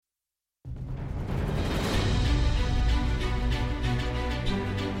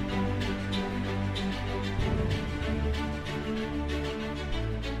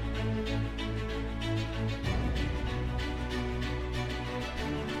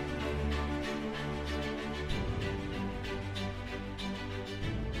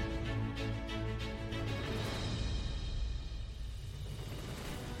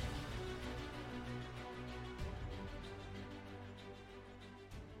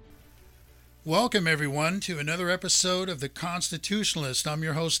Welcome, everyone, to another episode of The Constitutionalist. I'm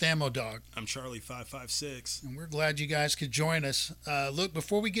your host, Ammo Dog. I'm Charlie556. And we're glad you guys could join us. Look,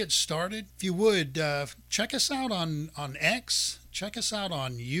 before we get started, if you would, check us out on X. Check us out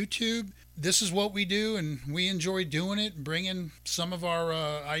on YouTube. This is what we do, and we enjoy doing it, bringing some of our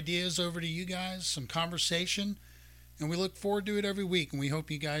ideas over to you guys, some conversation. And we look forward to it every week, and we hope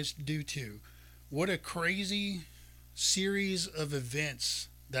you guys do too. What a crazy series of events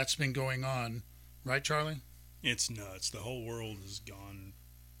that's been going on, right, Charlie? It's nuts. The whole world has gone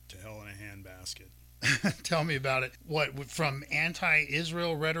to hell in a handbasket. Tell me about it. What, from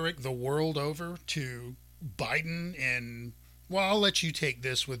anti-Israel rhetoric the world over to Biden and, well, I'll let you take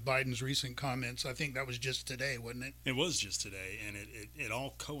this with Biden's recent comments. I think that was just today, wasn't it? It was just today, and it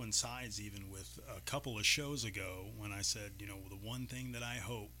all coincides even with a couple of shows ago when I said, the one thing that I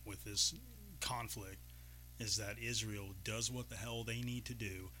hope with this conflict is that Israel does what the hell they need to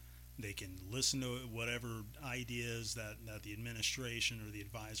do. They can listen to whatever ideas that the administration or the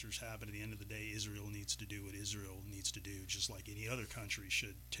advisors have, but at the end of the day, Israel needs to do what Israel needs to do, just like any other country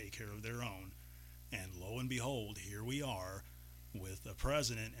should take care of their own. And lo and behold, here we are with a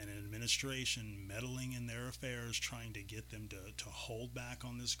president and an administration meddling in their affairs, trying to get them to hold back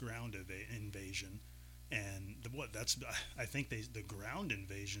on this ground invasion. And I think the ground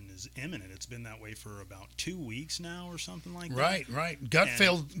invasion is imminent. It's been that way for about 2 weeks now or something like that. Right.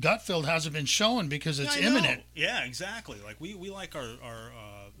 Gutfeld hasn't been showing because it's imminent. Yeah, exactly. Like we like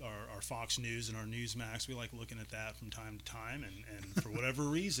our Fox News and our Newsmax. We like looking at that from time to time. And for whatever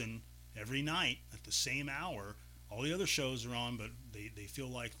reason, every night at the same hour, all the other shows are on, but they feel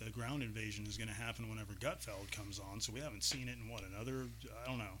like the ground invasion is going to happen whenever Gutfeld comes on. So we haven't seen it in another, I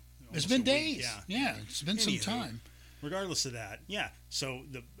don't know. It's been days. Yeah, it's been some time. Regardless of that, yeah. So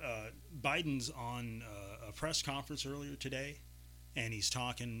the Biden's on a press conference earlier today, and he's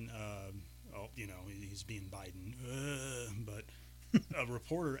talking. He's being Biden, but a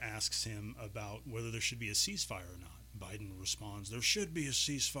reporter asks him about whether there should be a ceasefire or not. Biden responds, "There should be a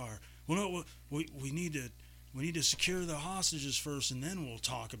ceasefire. Well, no, we need to secure the hostages first, and then we'll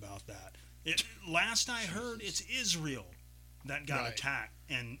talk about that." Last I heard, it's Israel that got attacked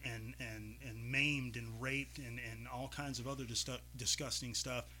and maimed and raped and all kinds of other disgusting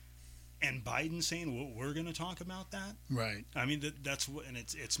stuff. And Biden saying, well, we're going to talk about that? Right. I mean, that's what, and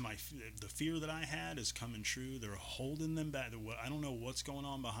it's the fear that I had is coming true. They're holding them back. I don't know what's going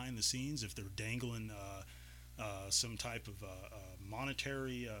on behind the scenes, if they're dangling some type of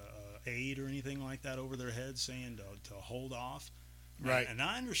monetary aid or anything like that over their heads, saying to hold off. Right. And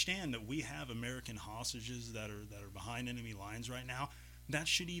I understand that we have American hostages that are behind enemy lines right now. That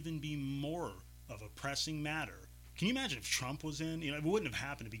should even be more of a pressing matter. Can you imagine if Trump was in? It wouldn't have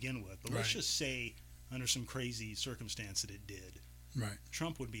happened to begin with. But let's just say under some crazy circumstance that it did. Right.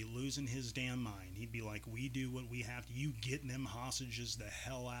 Trump would be losing his damn mind. He'd be like, we do what we have to. You get them hostages the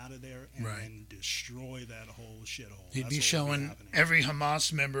hell out of there and destroy that whole shithole. He'd be showing every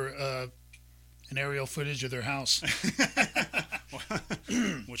Hamas member an aerial footage of their house.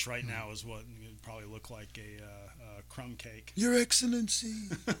 Which right now is what would probably look like a crumb cake. Your Excellency,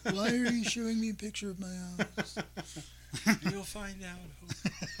 why are you showing me a picture of my house? You'll find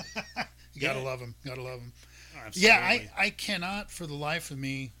out. You gotta love him. Gotta love him. Absolutely. Yeah, I cannot for the life of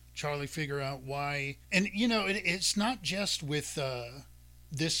me, Charlie, figure out why. And it's not just with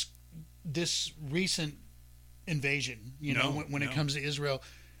this recent invasion. When it comes to Israel.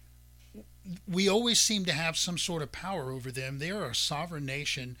 We always seem to have some sort of power over them. They are a sovereign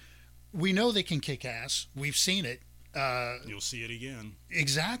nation. We know they can kick ass. We've seen it. You'll see it again.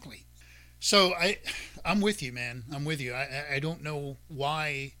 Exactly. So I'm with you, man. I'm with you. I don't know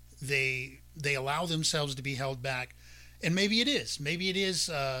why they allow themselves to be held back. And maybe it is. Maybe it is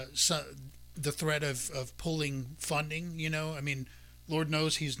the threat of pulling funding. I mean, Lord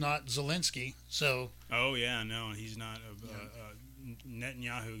knows he's not Zelensky. So. Oh, yeah, no, he's not.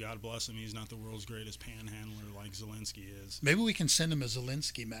 Netanyahu, God bless him, he's not the world's greatest panhandler like Zelensky is. Maybe we can send him a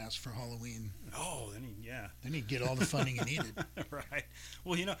Zelensky mask for Halloween. Oh, Then he'd get all the funding he needed. Right.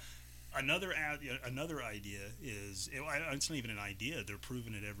 Well, another idea is, it's not even an idea, they're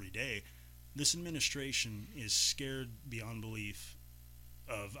proving it every day. This administration is scared beyond belief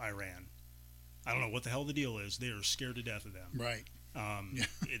of Iran. I don't know what the hell the deal is. They are scared to death of them. Right.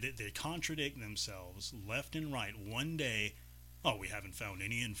 They contradict themselves left and right. One day, we haven't found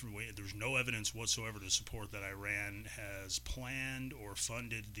any information. There's no evidence whatsoever to support that Iran has planned or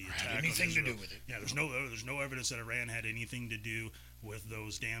funded the attack. Anything on Israel. to do with it? Yeah, there's no evidence that Iran had anything to do with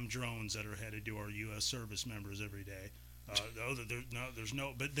those damn drones that are headed to our U.S. service members every day. There's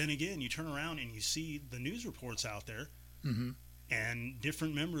no. But then again, you turn around and you see the news reports out there, mm-hmm. And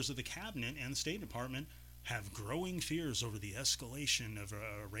different members of the cabinet and the State Department have growing fears over the escalation of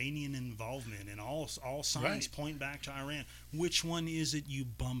Iranian involvement, and all signs point back to Iran. Which one is it, you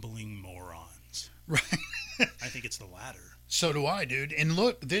bumbling morons? Right. I think it's the latter. So do I, dude. And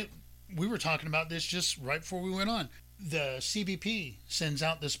look, we were talking about this just right before we went on. The CBP sends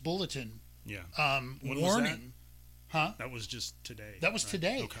out this bulletin. Yeah. Warning. Huh? That was just today. That was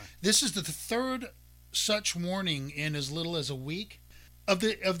today. Okay. This is the third such warning in as little as a week of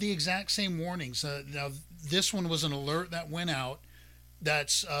the exact same warnings. Now, this one was an alert that went out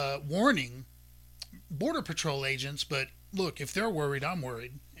that's warning Border Patrol agents. But look, if they're worried, I'm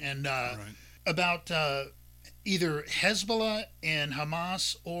worried. And about either Hezbollah and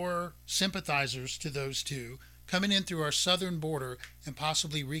Hamas or sympathizers to those two coming in through our southern border and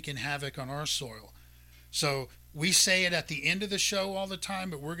possibly wreaking havoc on our soil. So we say it at the end of the show all the time,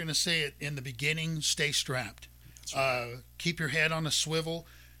 but we're going to say it in the beginning. Stay strapped. Right. Keep your head on a swivel.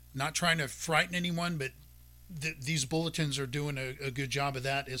 Not trying to frighten anyone, but these bulletins are doing a good job of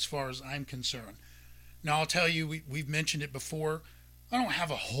that as far as I'm concerned. Now, I'll tell you, we've mentioned it before. I don't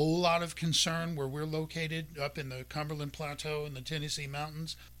have a whole lot of concern where we're located up in the Cumberland Plateau and the Tennessee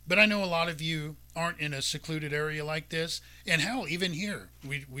Mountains. But I know a lot of you aren't in a secluded area like this. And hell, even here,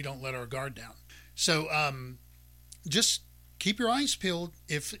 we don't let our guard down. So just keep your eyes peeled.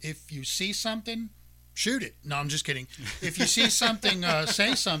 If you see something, shoot it. No, I'm just kidding. If you see something,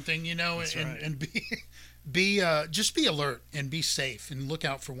 say something, and be just be alert and be safe and look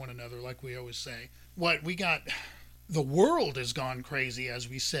out for one another, like we always say. What we got, the world has gone crazy, as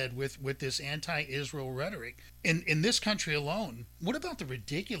we said, with this anti-Israel rhetoric. In this country alone, what about the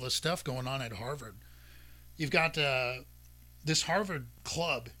ridiculous stuff going on at Harvard? You've got this Harvard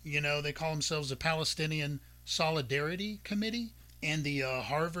club, they call themselves the Palestinian Solidarity Committee, and the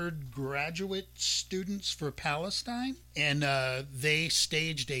Harvard Graduate Students for Palestine, and they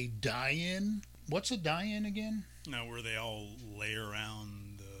staged a die-in. What's a die-in again? Now, where they all lay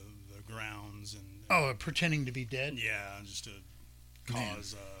around the grounds and pretending to be dead. Yeah, just to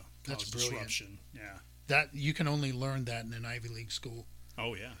cause that's disruption. Yeah, that you can only learn that in an Ivy League school.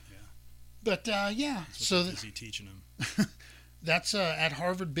 Oh yeah. But so busy teaching them. That's at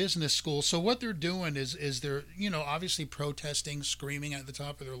Harvard Business School. So what they're doing is they're obviously protesting, screaming at the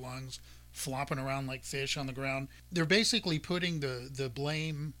top of their lungs, flopping around like fish on the ground. They're basically putting the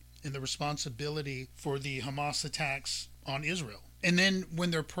blame and the responsibility for the Hamas attacks on Israel. And then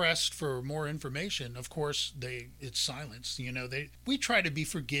when they're pressed for more information, of course it's silence. We try to be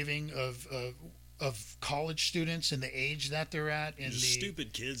forgiving of college students and the age that they're at, and just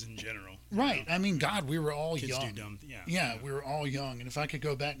stupid kids in general. Right. I mean, God, we were all kids young. Do dumb, yeah, we were all young, and if I could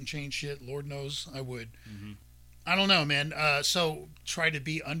go back and change shit, Lord knows I would. Mm-hmm. I don't know, man. So try to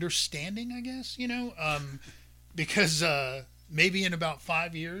be understanding, I guess. Because maybe in about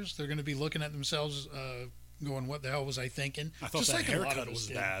 5 years they're going to be looking at themselves. Going, what the hell was I thinking? I thought just that haircut was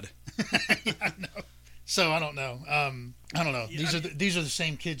bad. I know. So I don't know. I don't know. Yeah, these are the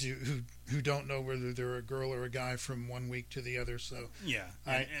same kids who don't know whether they're a girl or a guy from one week to the other. So yeah,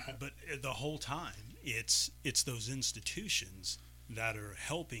 but the whole time it's those institutions that are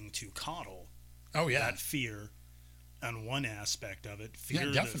helping to coddle. Oh yeah, that fear. On one aspect of it, fear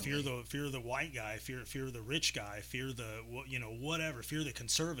the white guy, fear the rich guy, fear the whatever, fear the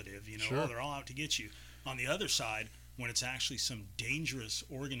conservative. Sure. They're all out to get you. On the other side, when it's actually some dangerous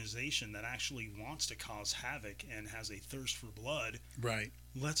organization that actually wants to cause havoc and has a thirst for blood, right?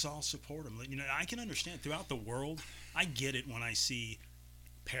 Let's all support them. I can understand throughout the world. I get it when I see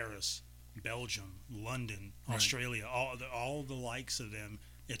Paris, Belgium, London, right. Australia, all the likes of them.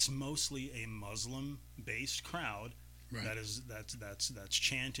 It's mostly a Muslim-based crowd. Right. That's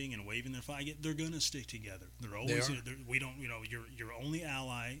chanting and waving their flag. They're going to stick together. They're always. We don't. Your only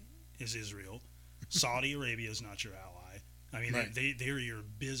ally is Israel. Saudi Arabia is not your ally. I mean, right. they're your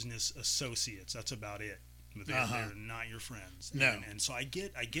business associates. That's about it. But they're not your friends. No. And so I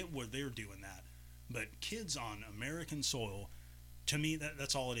get where they're doing that. But kids on American soil, to me,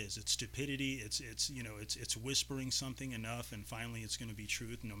 that's all it is. It's stupidity. It's whispering something enough, and finally it's going to be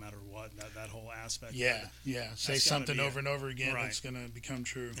truth, no matter what. That whole aspect. Yeah. Say something over and over again. Right. It's going to become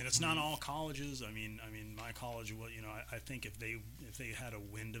true. And it's not all colleges. I mean, my college. I think if they had a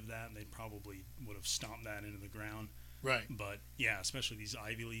wind of that, they probably would have stomped that into the ground. Right. But yeah, especially these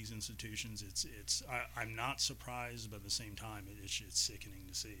Ivy League institutions. I'm not surprised, but at the same time, it's sickening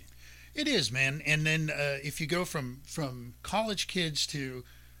to see. It is, man. And then if you go from college kids to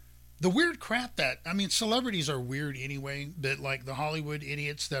the weird crap celebrities are weird anyway, but like the Hollywood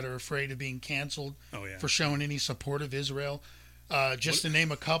idiots that are afraid of being canceled for showing any support of Israel. To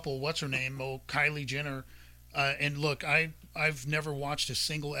name a couple, what's her name? Kylie Jenner And look, I've never watched a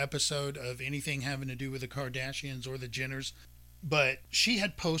single episode of anything having to do with the Kardashians or the Jenners, but she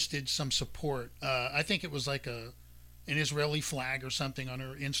had posted some support. I think it was like an Israeli flag or something on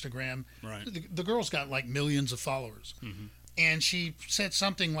her Instagram. Right. The girl's got like millions of followers. Mm-hmm. And she said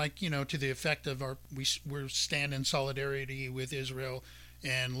something like, to the effect of we're stand in solidarity with Israel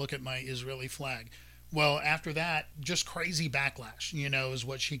and look at my Israeli flag. Well, after that, just crazy backlash, is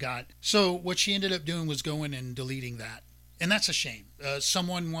what she got. So what she ended up doing was going and deleting that. And that's a shame.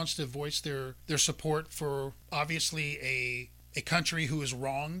 Someone wants to voice their support for obviously a country who is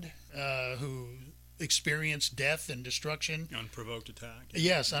wronged, who experienced death and destruction. Unprovoked attack.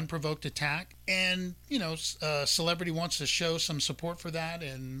 Yes, unprovoked attack. And, a celebrity wants to show some support for that,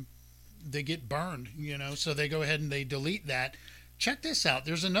 and they get burned, so they go ahead and they delete that. Check this out.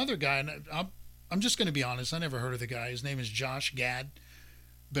 There's another guy, and I'm just going to be honest. I never heard of the guy. His name is Josh Gad,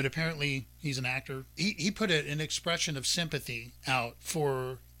 but apparently he's an actor. He put an expression of sympathy out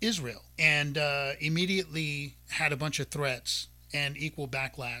for Israel and immediately had a bunch of threats and equal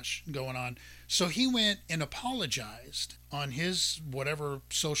backlash going on. So he went and apologized on his whatever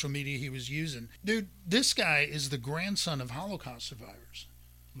social media he was using. Dude, this guy is the grandson of Holocaust survivors.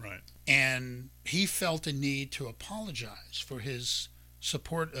 Right. And he felt a need to apologize for his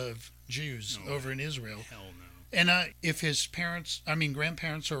support of Jews over in Israel. Hell no. And if his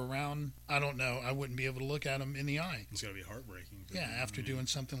grandparents are around, I don't know. I wouldn't be able to look at them in the eye. It's got to be heartbreaking. Yeah, after doing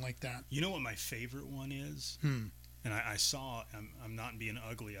something like that. You know what my favorite one is? And I saw, I'm not being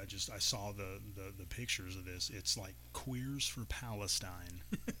ugly, I saw the pictures of this. It's like Queers for Palestine.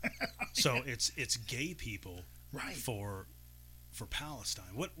 So it's gay people for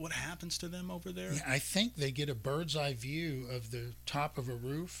Palestine. What happens to them over there? Yeah, I think they get a bird's eye view of the top of a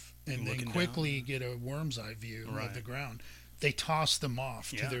roof and then quickly get a worm's eye view of the ground. They toss them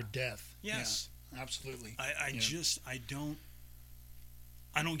off to their death. Yes. Yeah, absolutely.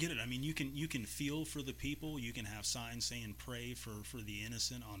 I don't get it. I mean, you can feel for the people. You can have signs saying pray for the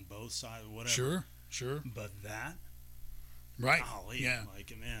innocent on both sides, whatever. Sure. But that, right? Golly,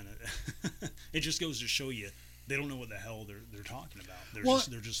 like, man, it just goes to show you they don't know what the hell they're talking about.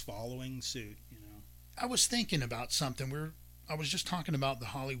 They're just following suit. I was thinking about something. I was just talking about the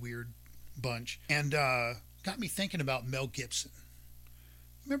Hollyweird bunch, and got me thinking about Mel Gibson.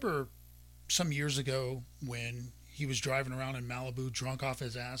 Remember some years ago when he was driving around in Malibu drunk off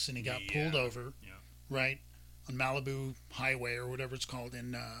his ass and he got pulled over, right, on Malibu Highway or whatever it's called.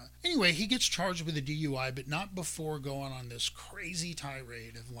 And anyway, he gets charged with a DUI, but not before going on this crazy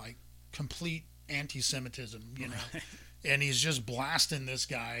tirade of like complete anti-Semitism, Right. And he's just blasting this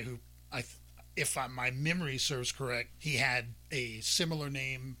guy who, if my memory serves correct, he had a similar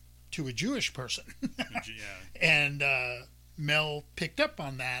name to a Jewish person. And Mel picked up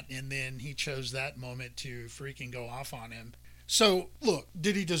on that, and then he chose that moment to freaking go off on him. So, look,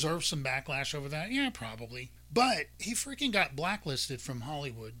 did he deserve some backlash over that? Yeah, probably. But he freaking got blacklisted from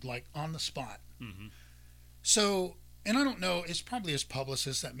Hollywood, like, on the spot. Mm-hmm. So, and I don't know, it's probably his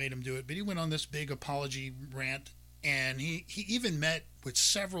publicist that made him do it, but he went on this big apology rant, and he even met with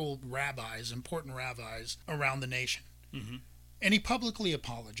several rabbis, important rabbis, around the nation. Mm-hmm. And he publicly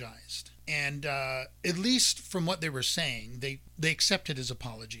apologized. And at least from what they were saying, they accepted his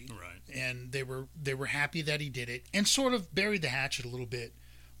apology. Right. And they were happy that he did it and sort of buried the hatchet a little bit.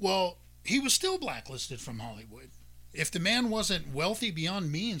 Well, he was still blacklisted from Hollywood. If the man wasn't wealthy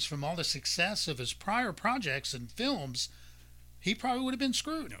beyond means from all the success of his prior projects and films, he probably would have been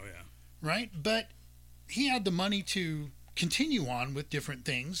screwed. Oh, yeah. Right? But he had the money to continue on with different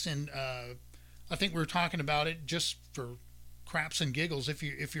things. And I think we were talking about it just for craps and giggles.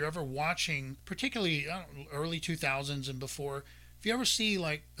 If you're ever watching, particularly early 2000s and before, if you ever see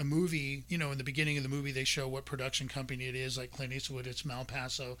like a movie, in the beginning of the movie they show what production company it is, like Clint Eastwood, it's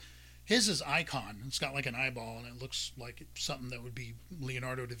Malpaso. His is Icon. It's got like an eyeball and it looks like something that would be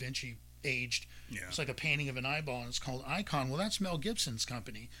Leonardo da Vinci aged. Yeah. It's like a painting of an eyeball and it's called Icon. Well, that's Mel Gibson's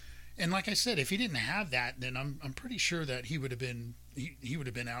company. And like I said, if he didn't have that, then I'm pretty sure that he would have been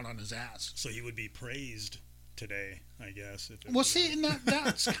out on his ass. So he would be praised today, I guess. Well, see, and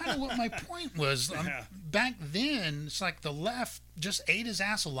that's kind of what my point was. Back then, it's like the left just ate his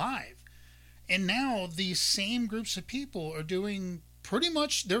ass alive. And now these same groups of people are doing pretty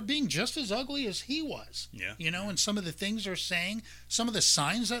much, they're being just as ugly as he was. Yeah. And some of the things they're saying, some of the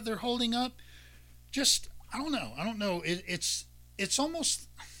signs that they're holding up, just, I don't know. It's almost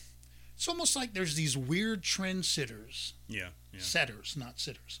like there's these weird trend sitters. Yeah. Setters, not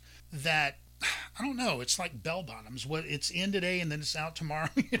sitters, that I don't know. It's like bell bottoms. What it's in today and then it's out tomorrow.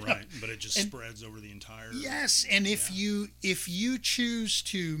 You know? Right, but it just spreads over the entire. Yes, and if you choose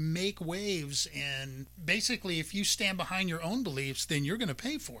to make waves, and basically if you stand behind your own beliefs, then you're going to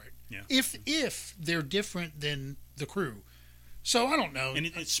pay for it. Yeah. If they're different than the crew. So I don't know. And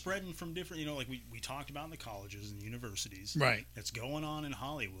it's spreading from different, like we talked about in the colleges and the universities. Right. It's going on in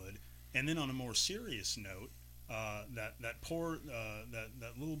Hollywood. And then on a more serious note, that poor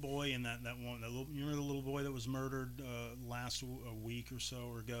that little boy and you remember the little boy that was murdered last a week or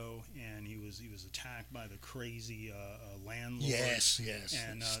so ago, and he was attacked by the crazy landlord. Yes.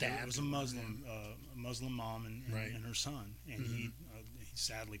 And stabbed. it was a Muslim mom and her son, and he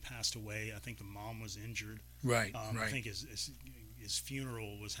sadly passed away. I think the mom was injured. Right. I think his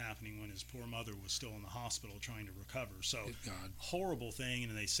funeral was happening when his poor mother was still in the hospital trying to recover. So horrible thing,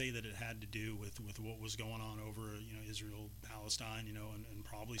 and they say that it had to do with what was going on over Israel, Palestine, and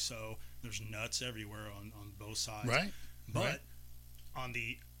probably so. There's nuts everywhere on both sides. Right. But on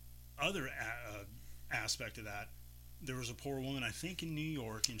the other aspect of that, there was a poor woman, I think, in New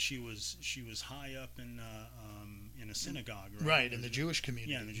York, and she was high up in a synagogue, right, in the Jewish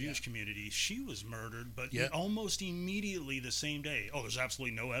community. Yeah, in the Jewish community. She was murdered, but Yep. almost immediately the same day. Oh, there's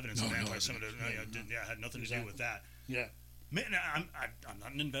absolutely no evidence of anti-Semitism. It had nothing to do with that. Yeah. Man, I'm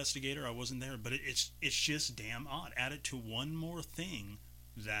not an investigator. I wasn't there, but it's just damn odd. Add it to one more thing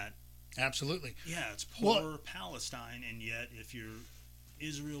that. Absolutely. Yeah, it's poor Palestine, and yet if you're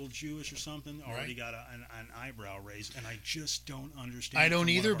Israel Jewish or something, already got an eyebrow raised, and I just don't understand. I don't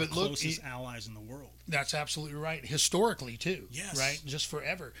either, but look, closest allies in the world. That's absolutely right. Historically too. Yes. Right. Just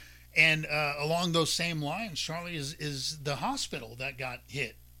forever. And along those same lines, Charlie, is the hospital that got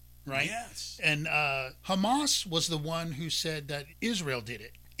hit, right? Yes. And Hamas was the one who said that Israel did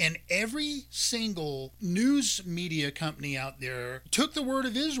it. And every single news media company out there took the word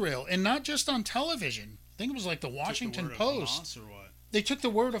of Israel, and not just on television. I think it was like the Washington Post. Hamas or what? They took the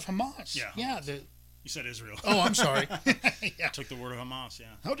word of Hamas. Yeah. Yeah. You said Israel. Oh, I'm sorry. Yeah. Took the word of Hamas. Yeah.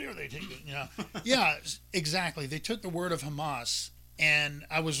 How dare they take it? Yeah, exactly. They took the word of Hamas, and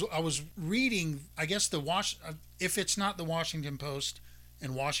I was reading. I guess if it's not the Washington Post,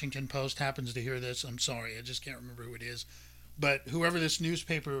 and Washington Post happens to hear this, I'm sorry. I just can't remember who it is. But whoever this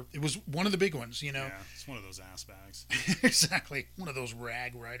newspaper, it was one of the big ones, Yeah, it's one of those ass bags. Exactly, one of those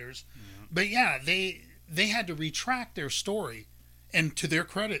rag writers. Yeah. But yeah, they had to retract their story. And to their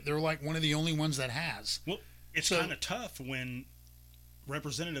credit, they're like one of the only ones that has. Well, it's kind of tough when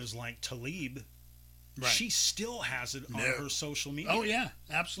representatives like Tlaib, she still has it on her social media. Oh, yeah,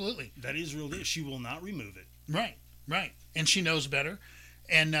 absolutely. That Israel did. She will not remove it. Right. And she knows better.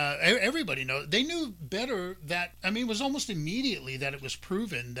 And everybody knows. They knew better that, it was almost immediately that it was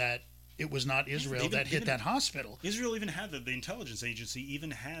proven that it was not Israel that hit that hospital. Israel even had the intelligence agency even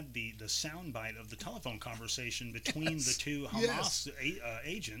had the soundbite of the telephone conversation between the two Hamas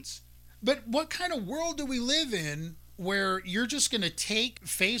agents. But what kind of world do we live in where you're just going to take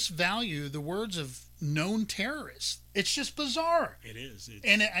face value the words of known terrorists? It's just bizarre. It is.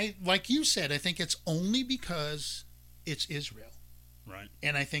 And like you said, I think it's only because it's Israel. Right.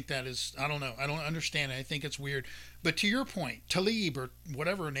 And I think that is, I don't know. I don't understand it. I think it's weird. But to your point, Tlaib, or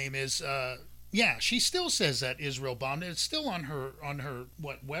whatever her name is, she still says that Israel bombed it. It's still on her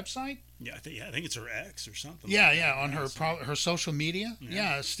website? Yeah, I think it's her ex or something. On her social media.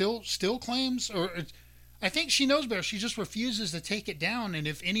 Yeah, still claims, I think she knows better. She just refuses to take it down, and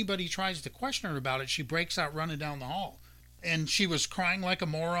if anybody tries to question her about it, she breaks out running down the hall. And she was crying like a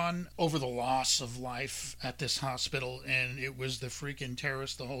moron over the loss of life at this hospital, and it was the freaking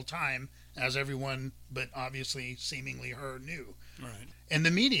terrorists the whole time, as everyone, but obviously seemingly her, knew. Right. And the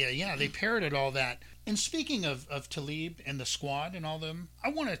media, they parroted all that. And speaking of Tlaib and the squad and all them, I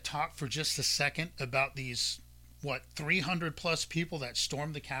want to talk for just a second about these, 300 plus people that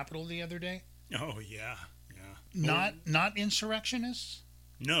stormed the Capitol the other day? Oh, yeah. Not insurrectionists?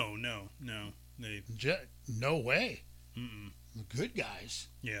 No. No way. Mm-mm. Good guys.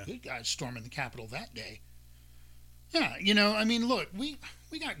 Yeah. Good guys storming the Capitol that day. Yeah, look, we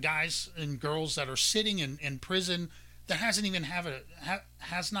got guys and girls that are sitting in prison that has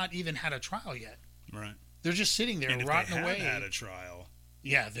not even had a trial yet. Right. They're just sitting there and rotting away. If they had a trial.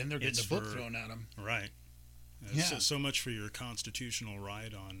 Yeah, then they're getting the book thrown at them. Right. So much for your constitutional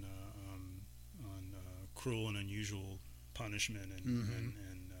right on cruel and unusual punishment and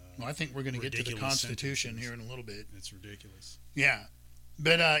well, I think we're going to get to the Constitution here in a little bit. It's ridiculous. Yeah.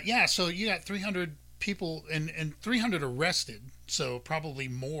 But, so you got 300 people and 300 arrested, so probably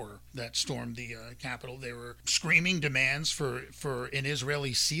more that stormed the Capitol. They were screaming demands for an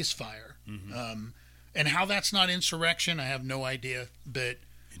Israeli ceasefire. Mm-hmm. And how that's not insurrection, I have no idea. But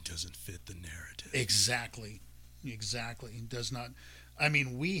It doesn't fit the narrative. Exactly. It does not. I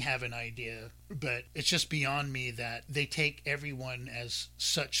mean, we have an idea, but it's just beyond me that they take everyone as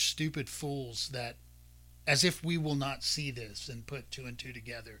such stupid fools that, as if we will not see this and put two and two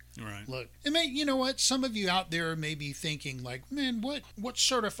together. Right. Look, you know what? Some of you out there may be thinking, like, man, what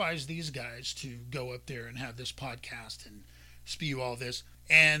certifies these guys to go up there and have this podcast and spew all this?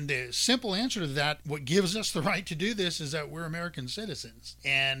 And the simple answer to that, what gives us the right to do this, is that we're American citizens.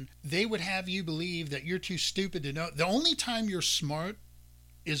 And they would have you believe that you're too stupid to know. The only time you're smart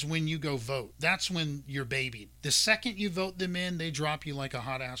is when you go vote. That's when you're babied. The second you vote them in, they drop you like a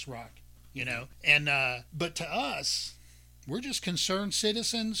hot ass rock, you know? And, but to us, we're just concerned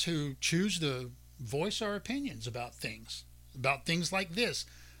citizens who choose to voice our opinions about things like this,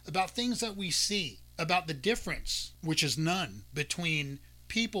 about things that we see, about the difference, which is none, between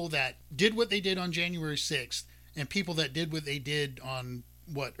people that did what they did on January 6th and people that did what they did on,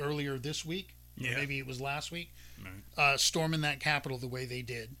 earlier this week? Yeah. Or maybe it was last week? Right. Storming that Capitol the way they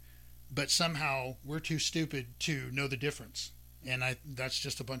did. But somehow we're too stupid to know the difference. And that's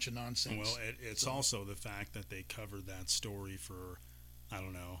just a bunch of nonsense. Well, it's also the fact that they covered that story for, I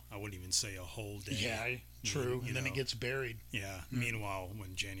don't know, I wouldn't even say a whole day. Yeah, true. And then it gets buried. Yeah. Mm-hmm. Meanwhile,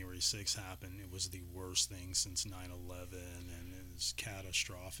 when January 6th happened, it was the worst thing since 9/11, and it was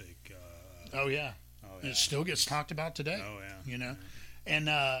catastrophic. Oh, yeah. It still gets talked about today. Oh, yeah. You know? Yeah. And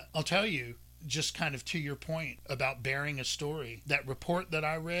I'll tell you, just kind of to your point about burying a story, that report that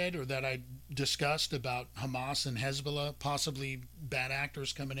I read or that I discussed about Hamas and Hezbollah, possibly bad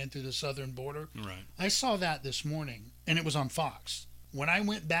actors coming in through the southern border. Right. I saw that this morning, and it was on Fox. When I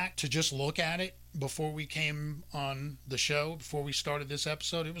went back to just look at it before we came on the show, before we started this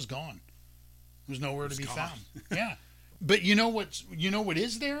episode, it was gone. It was nowhere to be found. Yeah. But you know what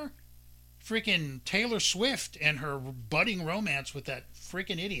is there? Freaking Taylor Swift and her budding romance with that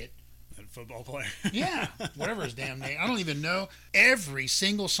freaking idiot. That football player. Yeah. Whatever his damn name. I don't even know. Every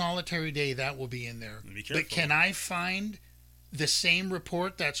single solitary day that will be in there. Be careful. But can I find the same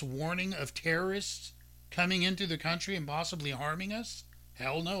report that's warning of terrorists coming into the country and possibly harming us?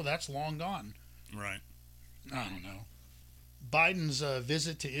 Hell no, that's long gone. Right. I don't know. Biden's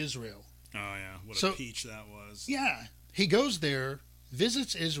visit to Israel. Oh, yeah. What a peach that was. Yeah. He goes there,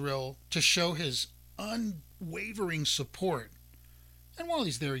 visits Israel to show his unwavering support. And while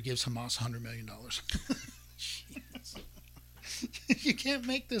he's there, he gives Hamas $100 million. You can't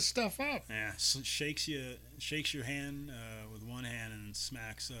make this stuff up. Yeah, shakes your hand with one hand and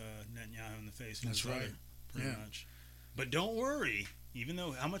smacks Netanyahu in the face. That's right. Other, pretty much. But don't worry. Even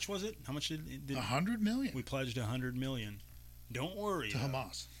though, how much was it? How much did $100 million? We pledged $100 million. Don't worry. To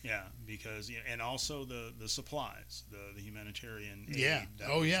Hamas. Yeah, because and also the supplies, the humanitarian aid. Yeah.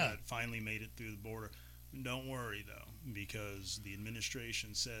 That finally made it through the border. Don't worry though, because the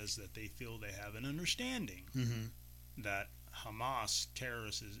administration says that they feel they have an understanding that Hamas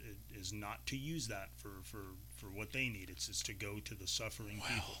terrorists is not to use that for what they need. It's to go to the suffering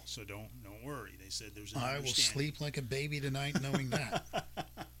people. So don't worry. They said there's an understanding. I will sleep like a baby tonight knowing that.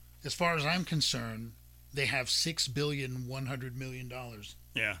 As far as I'm concerned, they have $6.1 billion.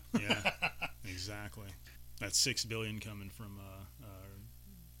 Yeah, exactly. That's $6 billion coming from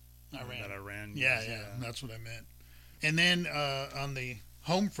Iran. That Iran. Yeah, that's what I meant. And then on the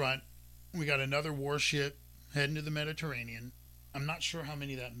home front, we got another warship heading to the Mediterranean. I'm not sure how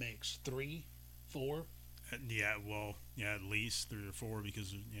many that makes. 3, 4? Yeah, well, at least 3 or 4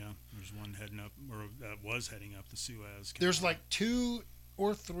 because there's one heading up or that was heading up the Suez Canal. There's like 2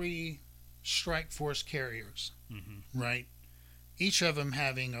 or 3 strike force carriers, right? Each of them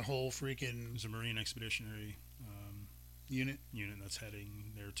having a whole freaking. There's a Marine Expeditionary unit that's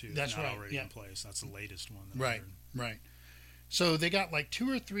heading there too. That's not right. Already in place. That's the latest one. Right. So they got like 2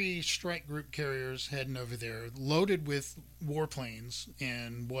 or 3 strike group carriers heading over there, loaded with warplanes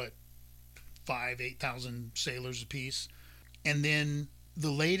and 8,000 sailors apiece. And then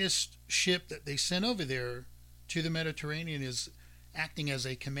the latest ship that they sent over there to the Mediterranean is acting as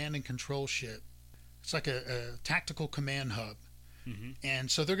a command and control ship. It's like a tactical command hub.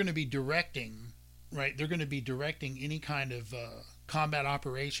 And so they're going to be directing, right? They're going to be directing any kind of combat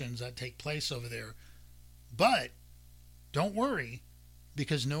operations that take place over there. But don't worry,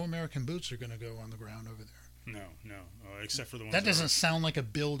 because no American boots are going to go on the ground over there. No, except for the ones that doesn't sound like a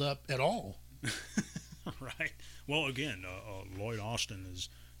build-up at all. Right. Well, again, Lloyd Austin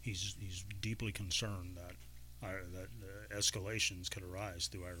he's deeply concerned that escalations could arise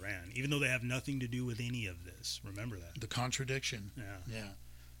through Iran, even though they have nothing to do with any of this. Remember that. The contradiction. Yeah.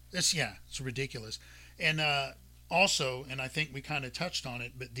 It's ridiculous. And also, and I think we kind of touched on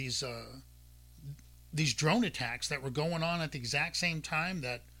it, but these these drone attacks that were going on at the exact same time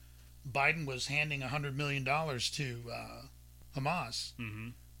that Biden was handing $100 million to Hamas. Mm-hmm.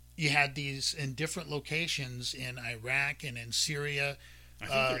 You had these in different locations in Iraq and in Syria. I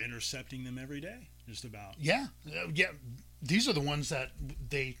think they're intercepting them every day, just about. Yeah. These are the ones that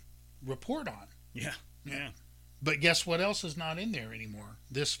they report on. Yeah. But guess what else is not in there anymore?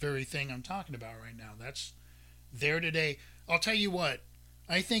 This very thing I'm talking about right now. That's there today. I'll tell you what.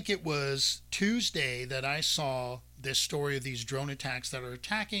 I think it was Tuesday that I saw this story of these drone attacks that are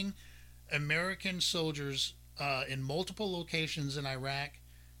attacking American soldiers in multiple locations in Iraq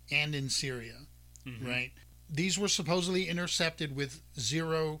and in Syria, Mm-hmm. right? These were supposedly intercepted with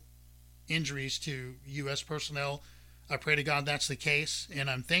 0 injuries to U.S. personnel. I pray to God that's the case, and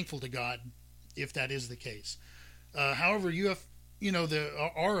I'm thankful to God if that is the case. However,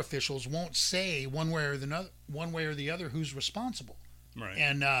 our officials won't say one way or the other who's responsible. Right.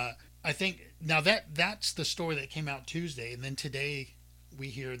 And I think now that's the story that came out Tuesday, and then today we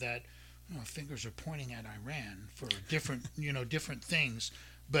hear that fingers are pointing at Iran for different different things,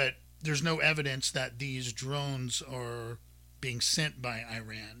 but there's no evidence that these drones are being sent by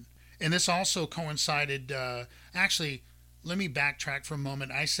Iran. And this also coincided. Actually, let me backtrack for a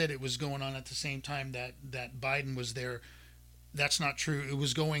moment. I said it was going on at the same time that Biden was there. That's not true. It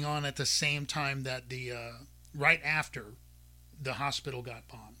was going on at the same time that right after the hospital got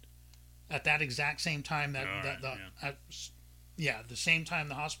bombed. At that exact same time the same time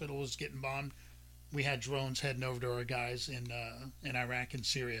the hospital was getting bombed, we had drones heading over to our guys in Iraq and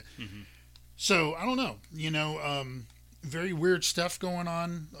Syria. Mm-hmm. So I don't know. Very weird stuff going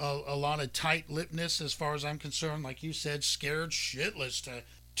on. A lot of tight-lippedness as far as I'm concerned. Like you said, scared shitless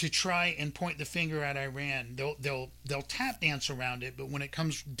to try and point the finger at Iran. They'll tap dance around it, but when it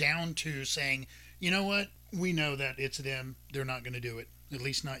comes down to saying, you know what, we know that it's them, they're not going to do it, at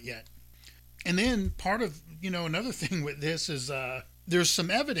least not yet. And then part of another thing with this is there's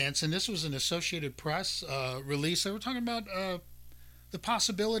some evidence, and this was an Associated Press release. They were talking about the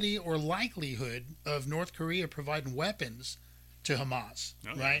possibility or likelihood of North Korea providing weapons to Hamas,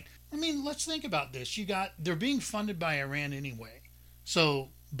 right? I mean, let's think about this. They're being funded by Iran anyway. So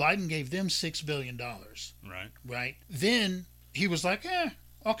Biden gave them $6 billion. Right? Then he was like,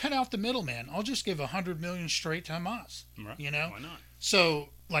 I'll cut out the middleman. I'll just give $100 million straight to Hamas. Right. Why not? So,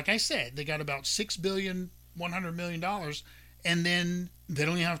 like I said, they got about $6 billion, $100 million, and then they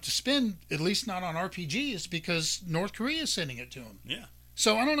don't even have to spend, at least not on RPGs, because North Korea is sending it to them. Yeah.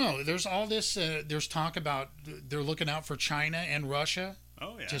 So I don't know. There's all this. There's talk about they're looking out for China and Russia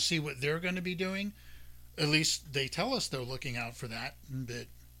to see what they're going to be doing. At least they tell us they're looking out for that, but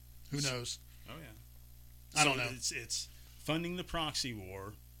who knows? Oh yeah. I don't know. It's funding the proxy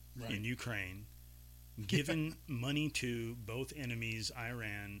war in Ukraine, giving money to both enemies,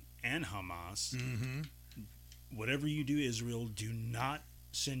 Iran and Hamas. Mm-hmm. Whatever you do, Israel, do not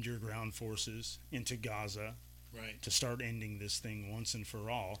send your ground forces into Gaza to start ending this thing once and for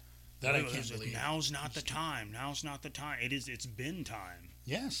all. That I can't believe. Now's not the time. Now's not the time. It's been time.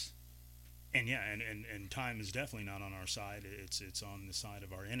 Yes. And and time is definitely not on our side. It's on the side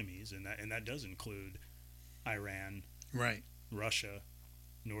of our enemies, and that does include Iran, Russia,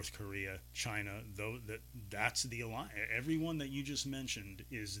 North Korea, China. Though that's the alliance. Everyone that you just mentioned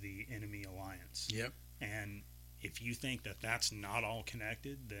is the enemy alliance. Yep. And if you think that that's not all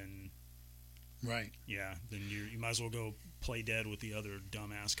connected, then then you might as well go play dead with the other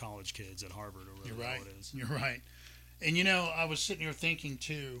dumbass college kids at Harvard or whatever it is. You're right. And I was sitting here thinking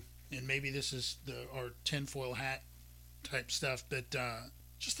too, and maybe this is our tinfoil hat type stuff, but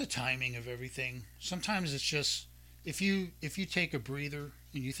just the timing of everything. Sometimes it's just if you take a breather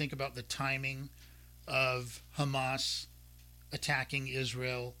and you think about the timing of Hamas attacking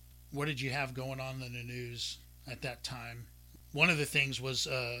Israel, what did you have going on in the news at that time? One of the things was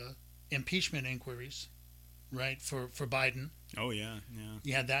impeachment inquiries, for Biden. Oh yeah.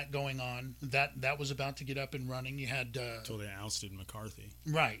 You had that going on. That was about to get up and running. You had until they ousted McCarthy.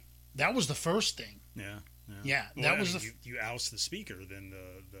 Right. That was the first thing. Yeah. Well, that was you oust the speaker, then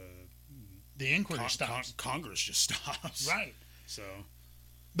the inquiry stops. Congress just stops. Right. So.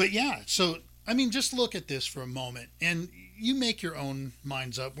 But yeah. So I mean, just look at this for a moment, and you make your own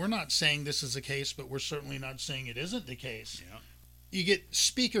minds up. We're not saying this is the case, but we're certainly not saying it isn't the case. Yeah. You get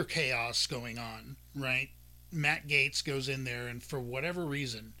speaker chaos going on, right? Matt Gaetz goes in there, and for whatever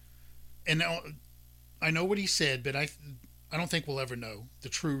reason, and now I know what he said, but I don't think we'll ever know the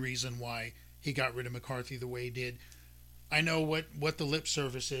true reason why he got rid of McCarthy the way he did. I know what the lip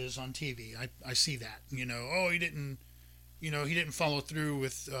service is on TV. I see that. He didn't follow through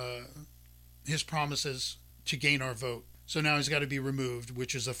with his promises to gain our vote. So now he's got to be removed,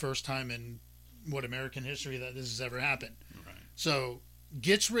 which is the first time in American history that this has ever happened. Right. So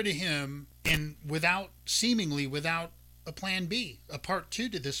gets rid of him, and seemingly without a plan B, a part two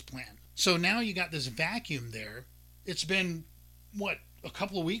to this plan. So now you got this vacuum there. It's been, what, a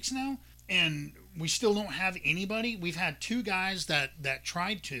couple of weeks now? And we still don't have anybody. We've had two guys that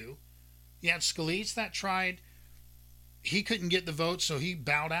tried to. You had Scalise that tried. He couldn't get the vote, so he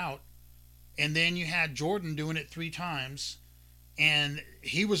bowed out. And then you had Jordan doing it 3 times. And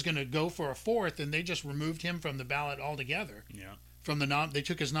he was going to go for a fourth, and they just removed him from the ballot altogether. Yeah. They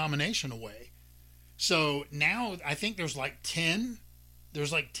took his nomination away. So now I think there's like 10.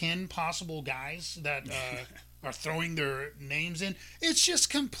 There's like 10 possible guys that are throwing their names in. It's just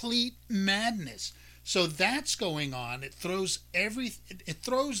complete madness. So that's going on. It throws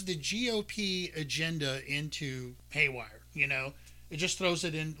the GOP agenda into haywire, you know. It just throws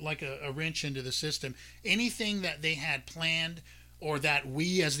it in like a wrench into the system. Anything that they had planned, or that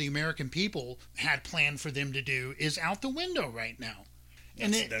we as the American people had planned for them to do, is out the window right now.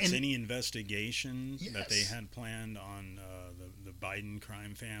 That's any investigation yes. that they had planned on the Biden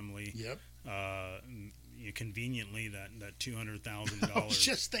crime family. Yep. Conveniently, that $200,000 I was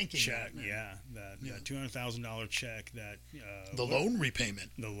just thinking check. that, That $200,000 check that loan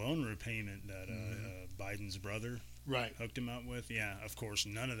repayment. The loan repayment that Biden's brother hooked him up with. Yeah, of course,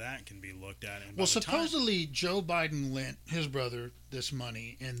 none of that can be looked at. And supposedly Joe Biden lent his brother this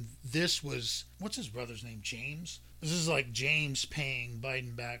money, and this was, what's his brother's name? James? This is like James paying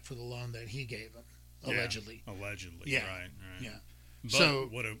Biden back for the loan that he gave him, allegedly. Yeah, allegedly, yeah. Right. Yeah. But so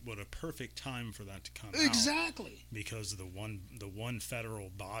what a perfect time for that to come out. Exactly. Because the one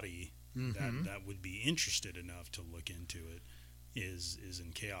federal body that would be interested enough to look into it is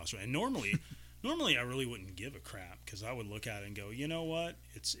in chaos. And normally I really wouldn't give a crap, because I would look at it and go, you know what?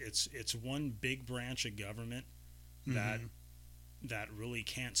 It's one big branch of government that really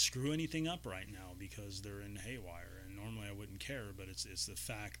can't screw anything up right now because they're in haywire. And normally I wouldn't care, but it's the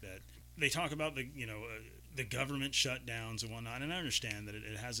fact that they talk about the government shutdowns and whatnot, and I understand that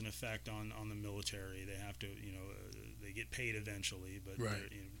it has an effect on the military. They have to, they get paid eventually, but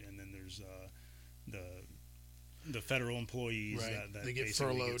and then there's the federal employees that they get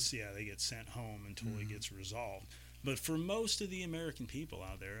furloughed. They get sent home until it gets resolved. But for most of the American people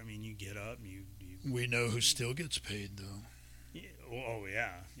out there, I mean, you get up, you we know who still gets paid though. Yeah,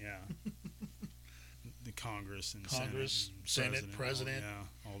 yeah. The Congress, Senate, President,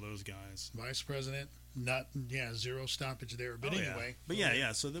 all those guys, Vice President. Zero stoppage there. But anyway. But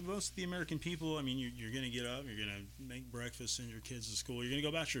so most of the American people, I mean, you're going to get up, you're going to make breakfast, send your kids to school, you're going to go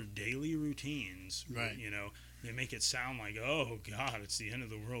about your daily routines. Right. They make it sound like, oh, God, it's the end of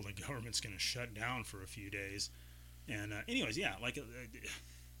the world. The government's going to shut down for a few days. And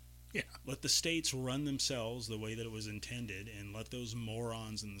let the states run themselves the way that it was intended, and let those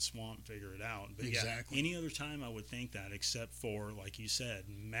morons in the swamp figure it out. But exactly. Any other time I would think that, except for, like you said,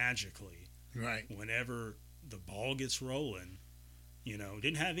 magically. Right. Whenever the ball gets rolling,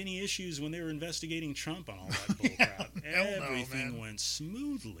 didn't have any issues when they were investigating Trump on all that bullcrap. Everything went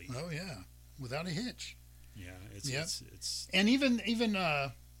smoothly. Oh yeah, without a hitch. Yeah, it's and even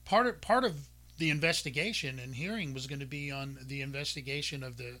part of the investigation and hearing was going to be on the investigation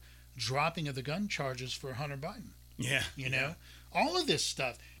of the dropping of the gun charges for Hunter Biden. Yeah, all of this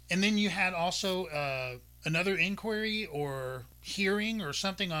stuff, and then you had also another inquiry or hearing or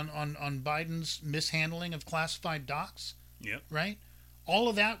something on Biden's mishandling of classified docs. Yep. Right? All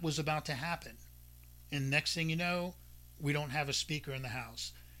of that was about to happen. And next thing you know, we don't have a speaker in the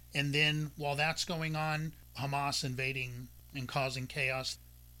House. And then while that's going on, Hamas invading and causing chaos.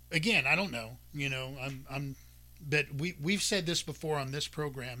 Again, I don't know. But we've said this before on this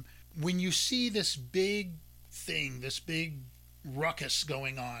program. When you see this big thing, this big ruckus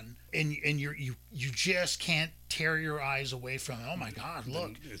going on, and you just can't tear your eyes away from it. Oh my God,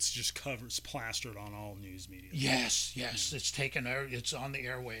 look. It's just plastered on all news media. Yes. It's on the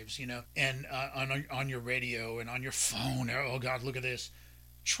airwaves, and on your radio and on your phone. Oh God, look at this.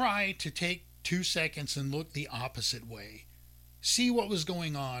 Try to take 2 seconds and look the opposite way. See what was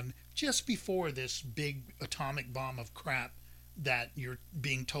going on just before this big atomic bomb of crap that you're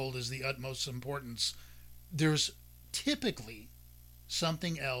being told is the utmost importance. There's typically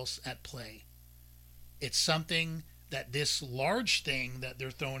something else at play. It's something that this large thing that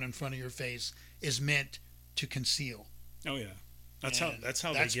they're throwing in front of your face is meant to conceal. Oh yeah, that's how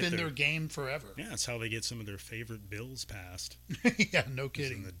that's been their game forever. Yeah, that's how they get some of their favorite bills passed. Yeah, no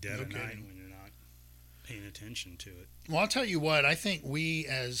kidding. In the dead of night when you're not paying attention to it. Well, I'll tell you what. I think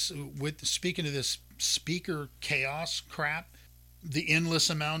speaking of this speaker chaos crap, the endless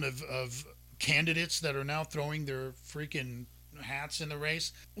amount of candidates that are now throwing their freaking hats in the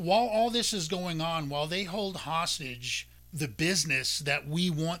race. While all this is going on, while they hold hostage the business that we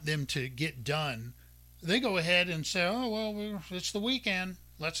want them to get done, they go ahead and say, oh, well, it's the weekend.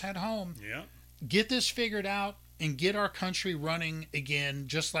 Let's head home. Yeah. Get this figured out and get our country running again,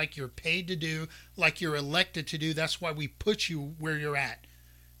 just like you're paid to do, like you're elected to do. That's why we put you where you're at.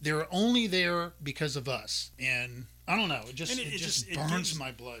 They're only there because of us. And I don't know. It just burns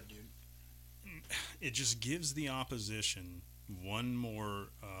my blood, dude. It just gives the opposition one more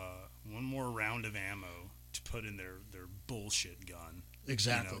round of ammo to put in their bullshit gun.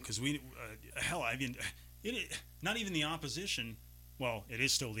 Exactly. Because not even the opposition. Well, it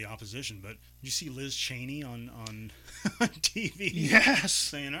is still the opposition, but you see Liz Cheney on TV, yes,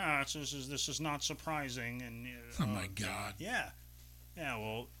 saying, this is not surprising, and oh my God, yeah.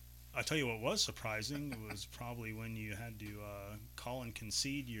 Well, I tell you what was surprising was probably when you had to call and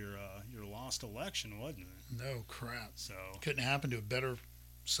concede your lost election, wasn't it? No crap. So couldn't happen to a better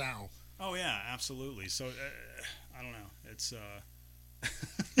sow. Oh yeah, absolutely. So I don't know. It's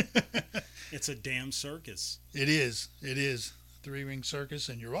it's a damn circus. It is. 3-ring circus,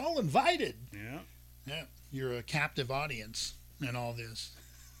 and you're all invited. Yeah. You're a captive audience in all this.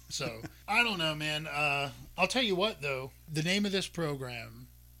 So I don't know, man. I'll tell you what, though. The name of this program,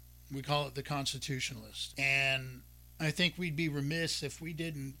 we call it The Constitutionalist, and I think we'd be remiss if we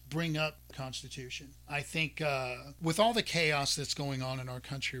didn't bring up the Constitution. I think with all the chaos that's going on in our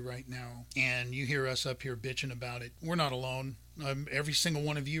country right now, and you hear us up here bitching about it, we're not alone. Every single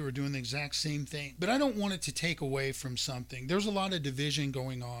one of you are doing the exact same thing. But I don't want it to take away from something. There's a lot of division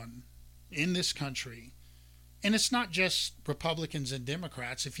going on in this country. And it's not just Republicans and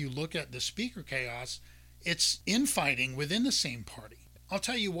Democrats. If you look at the speaker chaos, it's infighting within the same party. I'll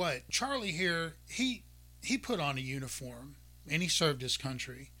tell you what, Charlie here, he put on a uniform and he served his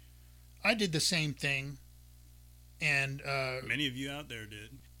country. I did the same thing. And many of you out there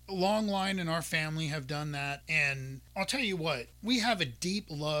did. A long line in our family have done that. And I'll tell you what, we have a deep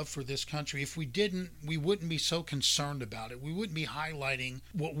love for this country. If we didn't, we wouldn't be so concerned about it. We wouldn't be highlighting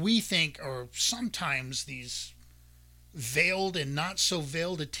what we think are sometimes these veiled and not so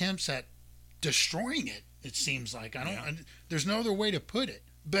veiled attempts at destroying it. It seems like there's no other way to put it.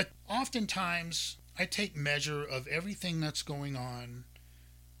 But oftentimes I take measure of everything that's going on,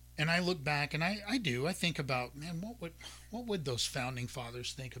 and I look back and I think about, man, what would those founding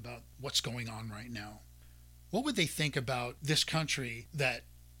fathers think about what's going on right now? What would they think about this country that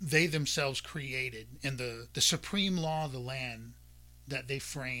they themselves created and the supreme law of the land that they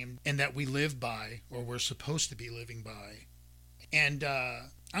framed and that we live by, or we're supposed to be living by? And I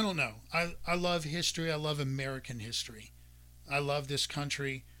don't know. I love history. I love American history. I love this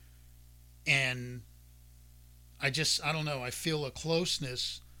country. And I don't know. I feel a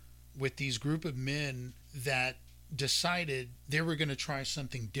closeness with these group of men that decided they were going to try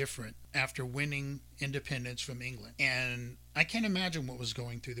something different after winning independence from England. And I can't imagine what was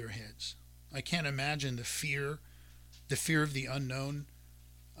going through their heads. I can't imagine the fear of the unknown,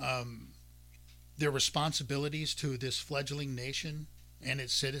 their responsibilities to this fledgling nation and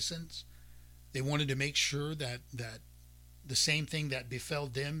its citizens. They wanted to make sure that the same thing that befell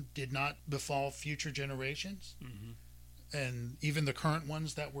them did not befall future generations. Mm-hmm. And even the current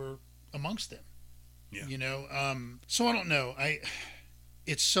ones that were amongst them. Yeah. So I don't know.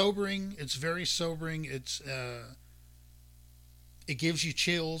 It's sobering. It's very sobering. It gives you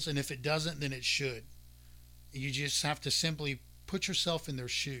chills, and if it doesn't, then it should. You just have to simply put yourself in their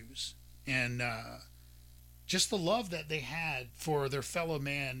shoes, and just the love that they had for their fellow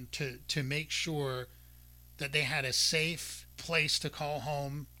man to make sure that they had a safe place to call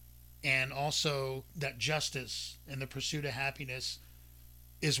home, and also that justice and the pursuit of happiness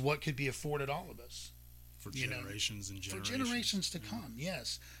is what could be afforded all of us. For generations and generations. For generations to come,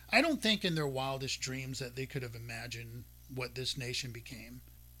 yes. I don't think in their wildest dreams that they could have imagined what this nation became.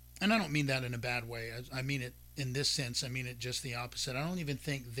 And I don't mean that in a bad way. I mean it in this sense. I mean it just the opposite. I don't even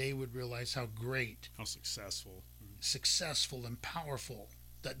think they would realize how great, how successful and powerful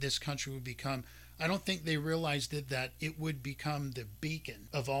that this country would become. I don't think they realized that it would become the beacon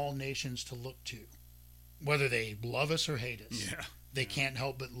of all nations to look to, whether they love us or hate us. Yeah. They can't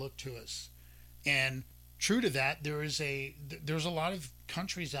help but look to us. And true to that, there's a lot of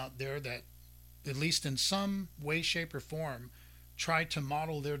countries out there that, at least in some way, shape, or form, try to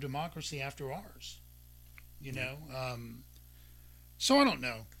model their democracy after ours. So I don't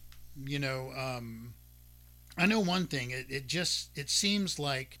know. I know one thing. It seems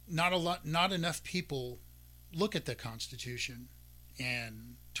like not enough people look at the Constitution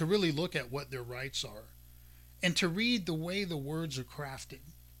and to really look at what their rights are, and to read the way the words are crafted,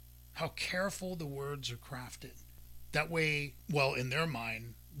 how careful the words are crafted. That way, well, in their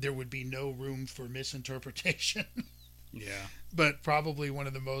mind, there would be no room for misinterpretation. Yeah. But probably one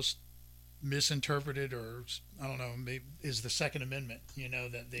of the most misinterpreted, or I don't know, maybe, is the Second Amendment. You know,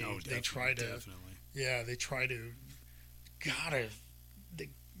 that they try to, definitely. yeah, they try to, gotta, they,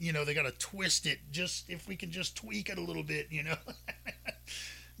 they gotta twist it. Just if we can just tweak it a little bit,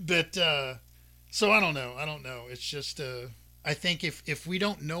 But so I don't know. It's just I think if we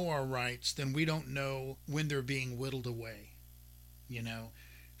don't know our rights, then we don't know when they're being whittled away.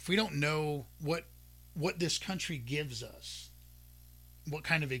 If we don't know what this country gives us, what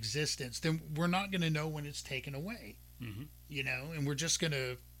kind of existence, then we're not going to know when it's taken away. Mm-hmm. And we're just going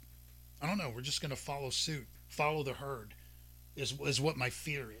to, I don't know, we're just going to follow suit, follow the herd, is what my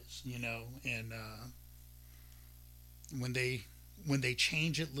fear is. And when they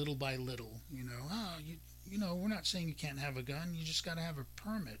change it little by little, we're not saying you can't have a gun, you just got to have a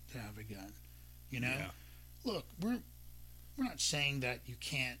permit to have a gun. Yeah. Look, we're not saying that you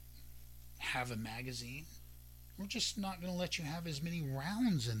can't have a magazine. We're just not going to let you have as many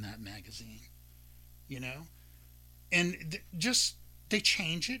rounds in that magazine, And they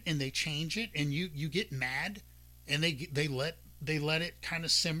change it and they change it, and you get mad, and they let it kind of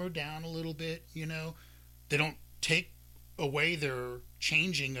simmer down a little bit. They don't take away their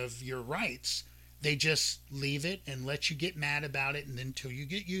changing of your rights. They just leave it and let you get mad about it, and then until you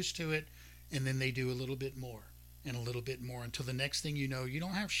get used to it, and then they do a little bit more and a little bit more until the next thing you know, you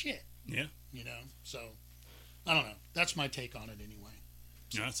don't have shit. Yeah. So I don't know. That's my take on it anyway.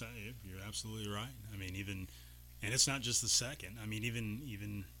 So. No, you're absolutely right. I mean, and it's not just the second. I mean,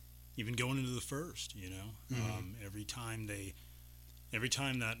 even going into the first, Mm-hmm. every time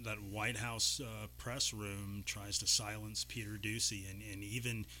that White House press room tries to silence Peter Doocy, and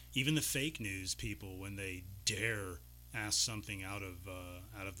even the fake news people, when they dare ask something out of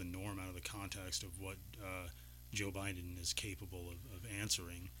the norm, out of the context of what Joe Biden is capable of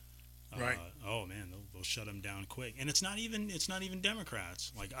answering. Right. Oh man, they'll shut him down quick. And it's not even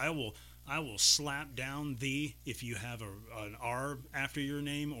Democrats. Like I will slap down thee if you have an R after your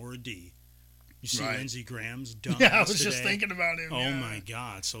name or a D. You see Right. Lindsey Graham's dumb. Yeah, I was today? just thinking about him. Oh yeah. my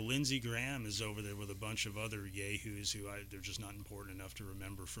God! So Lindsey Graham is over there with a bunch of other yahoos who they're just not important enough to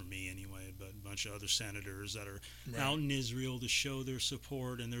remember for me anyway. But a bunch of other senators that are out in Israel to show their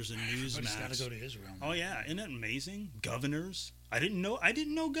support, and there's a Newsmax. I just got to go to Israel. Oh yeah, isn't that amazing? Governors. I didn't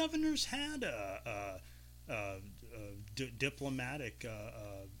know governors had diplomatic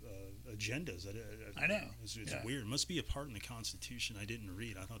agendas. I know. It's weird. It must be a part in the Constitution I didn't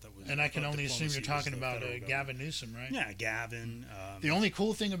read. I thought that was. And I can only assume you're talking about Gavin Newsom, right? Yeah, Gavin. The only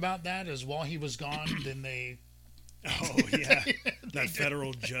cool thing about that is while he was gone, then they. Oh yeah, that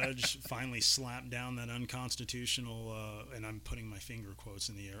federal judge finally slapped down that unconstitutional, and I'm putting my finger quotes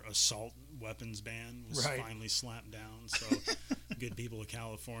in the air, assault weapons ban was finally slapped down. So good people of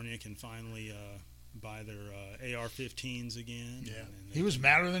California can finally buy their AR-15s again. Yeah, he was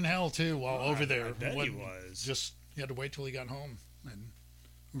madder than hell too while over there. I bet he was. Just he had to wait till he got home and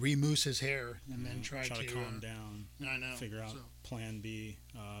remousse his hair and then try to calm down. I know. Figure out Plan B.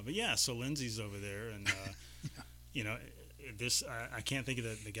 But yeah, so Lindsey's over there and. This I can't think of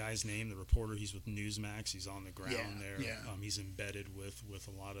the guy's name. The reporter, he's with Newsmax. He's on the ground there. Yeah. He's embedded with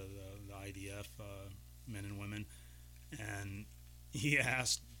a lot of the IDF men and women, and he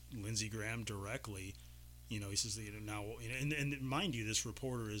asked Lindsey Graham directly. He says now, and mind you, this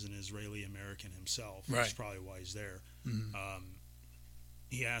reporter is an Israeli American himself. Which is probably why he's there. Mm-hmm.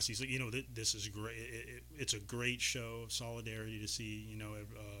 He asked. He's like, this is great. It's a great show of solidarity to see.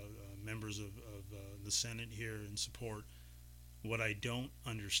 Members of the Senate here in support. What I don't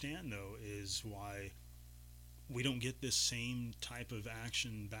understand though is why we don't get this same type of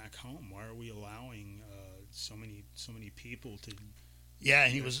action back home. Why are we allowing so many people to? Yeah,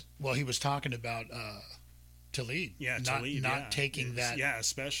 and he was talking about Tlaib. Yeah, not Tlaib, not taking that. Yeah,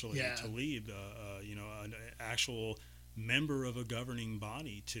 especially Tlaib. An actual member of a governing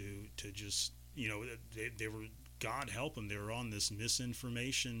body to just they were. God help them. They were on this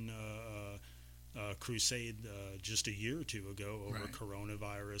misinformation crusade just a year or two ago over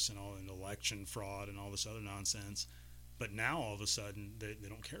coronavirus and all, and election fraud and all this other nonsense. But now all of a sudden they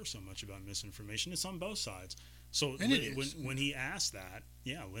don't care so much about misinformation. It's on both sides. So when he asked that,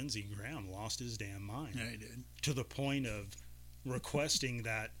 Lindsey Graham lost his damn mind. Yeah, he did. To the point of requesting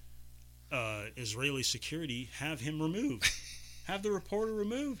that Israeli security have him removed, have the reporter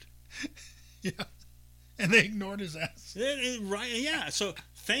removed. Yeah. And they ignored his ass. Right, yeah. So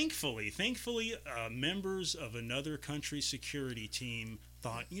thankfully, members of another country's security team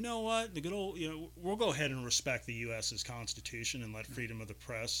thought, you know what, the good old, we'll go ahead and respect the U.S.'s Constitution and let freedom of the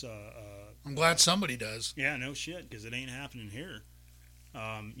press. I'm glad somebody does. Yeah, no shit, because it ain't happening here.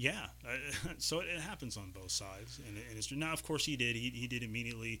 So it happens on both sides, and it's now. Of course, he did. He did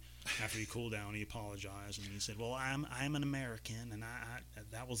immediately after he cooled down. He apologized and he said, "Well, I'm an American, and I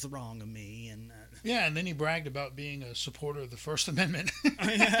that was wrong of me." And and then he bragged about being a supporter of the First Amendment.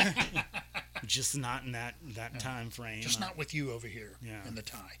 Just not in that time frame. Just not with you over here in the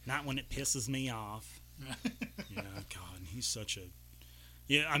tie. Not when it pisses me off. God, he's such a.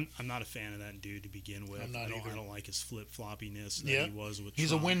 Yeah, I'm not a fan of that dude to begin with. I don't like his flip floppiness that he was with.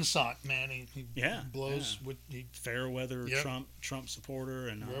 He's Trump. a windsock man. He blows with fair weather Trump supporter,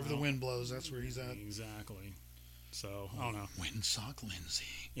 and wherever the wind blows, that's where he's at. Exactly. So I don't know. Windsock Lindsay.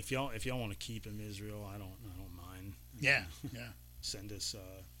 If y'all want to keep him Israel, I don't mind. Yeah. Send us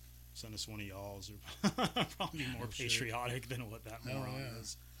one of y'all's. Probably more patriotic than what that moron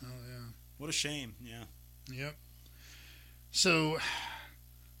is. Oh yeah. What a shame. Yeah. Yep. So.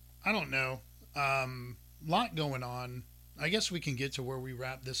 I don't know. Lot going on. I guess we can get to where we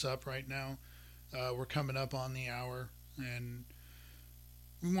wrap this up right now. We're coming up on the hour, and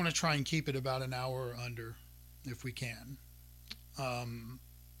we want to try and keep it about an hour or under if we can.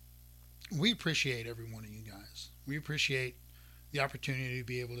 We appreciate every one of you guys. We appreciate the opportunity to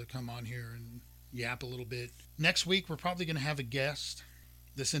be able to come on here and yap a little bit. Next week, we're probably going to have a guest.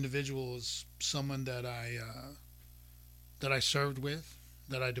 This individual is someone that I served with,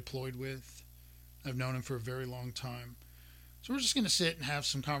 that I deployed with. I've known him for a very long time. So we're just going to sit and have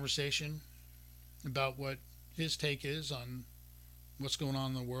some conversation about what his take is on what's going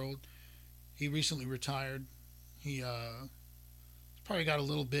on in the world. He recently retired. He probably got a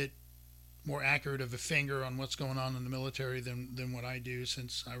little bit more accurate of a finger on what's going on in the military than what I do,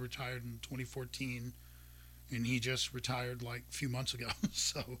 since I retired in 2014 and he just retired like a few months ago.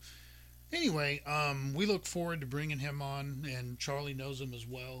 So anyway, we look forward to bringing him on, and Charlie knows him as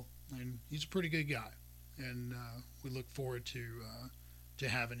well, and he's a pretty good guy, and we look forward to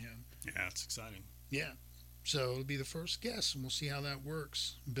having him. Yeah, it's exciting. Yeah, so it'll be the first guest, and we'll see how that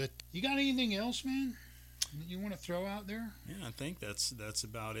works. But you got anything else, man, that you want to throw out there? Yeah, I think that's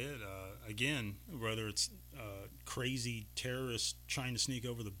about it. Again, whether it's crazy terrorists trying to sneak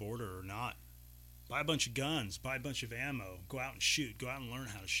over the border or not, buy a bunch of guns, buy a bunch of ammo, go out and shoot, go out and learn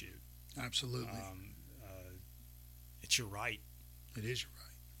how to shoot. Absolutely. It's your right. It is your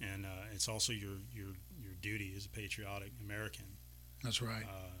right. And it's also your duty as a patriotic American. That's right.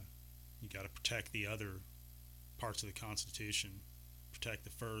 You got to protect the other parts of the Constitution. Protect the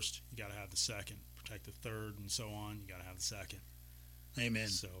first, you got to have the second. Protect the third, and so on, you got to have the second. Amen.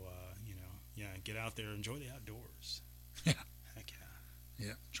 So, get out there, enjoy the outdoors. Yeah. Heck yeah.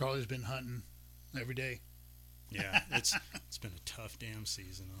 Yeah. Charlie's been hunting every day. Yeah, it's been a tough damn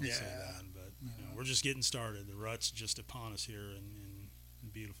season, I'll say that. But we're just getting started. The rut's just upon us here in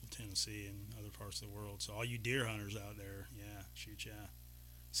beautiful Tennessee and other parts of the world. So all you deer hunters out there, shoot.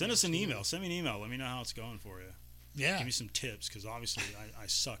 Send us an email. Send me an email. Let me know how it's going for you. Yeah. Give me some tips, because obviously I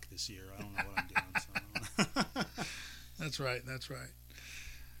suck this year. I don't know what I'm doing. So. That's right.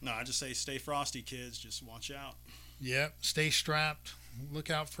 No, I just say stay frosty, kids. Just watch out. Yep. Stay strapped. Look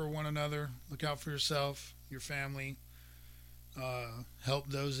out for one another. Look out for yourself, your family. Help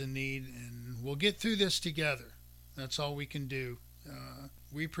those in need, and we'll get through this together. That's all we can do.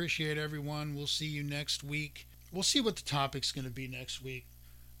 We appreciate everyone. We'll see you next week. We'll see what the topic's going to be next week.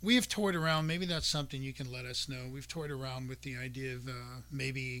 We have toyed around. Maybe that's something you can let us know. We've toyed around with the idea of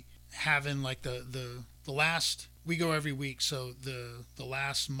maybe having like the last. We go every week, so the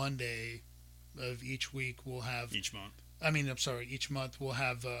last Monday of each week we'll have each month. Each month we'll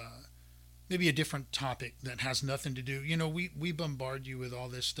have maybe a different topic that has nothing to do. We bombard you with all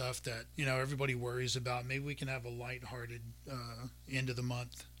this stuff that everybody worries about. Maybe we can have a lighthearted end of the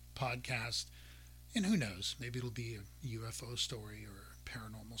month podcast, and who knows? Maybe it'll be a UFO story or a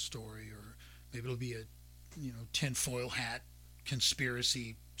paranormal story, or maybe it'll be a tinfoil hat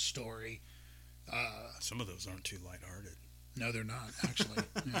conspiracy story. Some of those aren't too lighthearted. No, they're not, actually.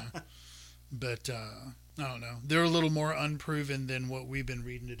 Yeah. But I don't know. They're a little more unproven than what we've been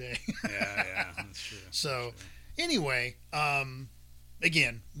reading today. Yeah, that's true. So, anyway,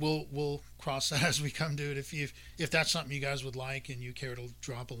 again, we'll cross that as we come to it. If that's something you guys would like and you care to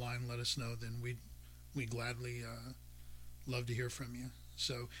drop a line, let us know. Then we'd gladly love to hear from you.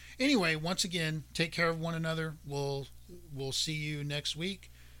 So, anyway, once again, take care of one another. We'll see you next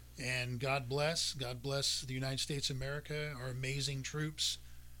week. And God bless. God bless the United States of America, our amazing troops.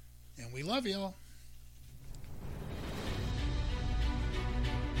 And we love y'all.